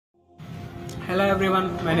Hello everyone,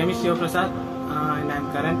 my name is Prasad and I am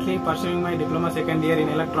currently pursuing my diploma second year in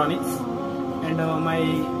electronics. And my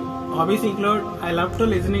hobbies include I love to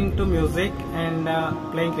listening to music and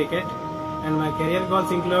playing cricket. And my career goals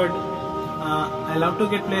include I love to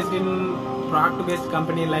get placed in product-based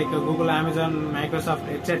company like Google, Amazon, Microsoft,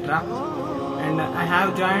 etc. And I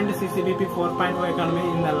have joined CCBP 4.0 economy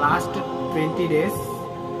in the last 20 days.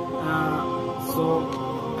 So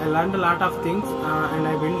I learned a lot of things and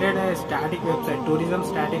I built a static website, tourism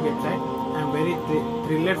static website. I am very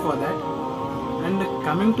thrilled for that. And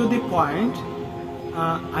coming to the point,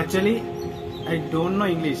 actually I don't know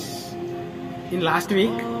English. In last week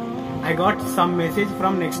I got some message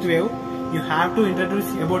from NxtWave. You have to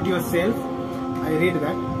introduce about yourself. I read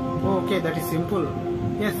that. Oh, okay, that is simple.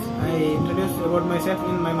 Yes, I introduce about myself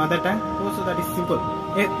in my mother tongue. Oh, so that is simple.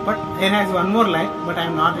 But it has one more line, but I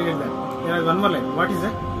am not reading that. There is one more line. What is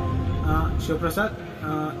that? Prasad,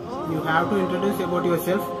 you have to introduce about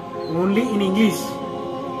yourself only in English.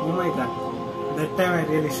 Oh my God, that time I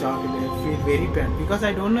really shocked. I feel very bad because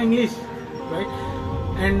I don't know English, right?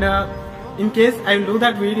 And in case I will do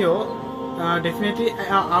that video, definitely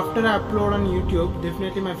after I upload on YouTube,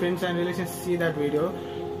 definitely my friends and relations see that video.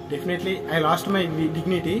 Definitely I lost my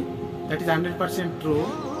dignity. That is 100% true.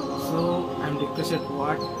 So I'm depressed.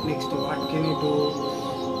 What next? What can you do?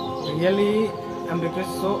 Really, I'm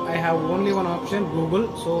depressed. So I have only one option, Google.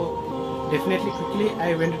 So definitely quickly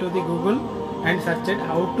I went to the Google and searched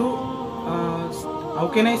how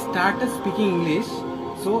can I start speaking English.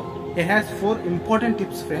 So it has 4 important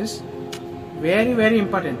tips, friends. Very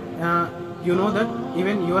important. You know that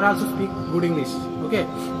even you also speak good English. Okay.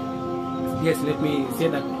 Yes, let me say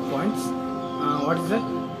that points. What is that?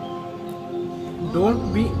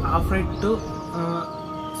 Don't be afraid to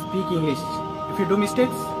speak English. If you do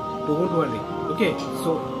mistakes, don't worry. Okay,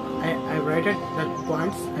 so I write it that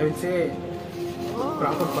points. I will say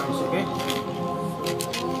proper points. Okay.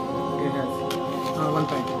 It has one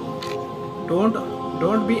point.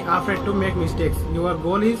 Don't be afraid to make mistakes. Your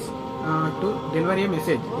goal is to deliver a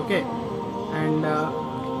message. Okay, and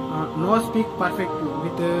no speak perfect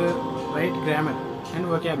with right grammar and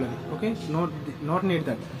vocabulary. Okay, not need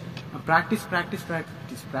that. Practice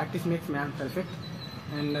makes man perfect.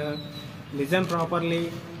 And listen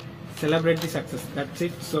properly, celebrate the success. That's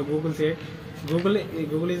it. So Google said Google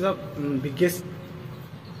is the biggest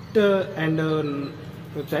and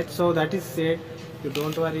website. So that is said. You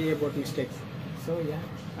don't worry about mistakes. So yeah,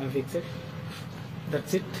 I'll fix it.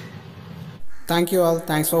 That's it. Thank you all.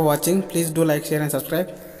 Thanks for watching. Please do like, share and subscribe.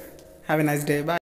 Have a nice day. Bye.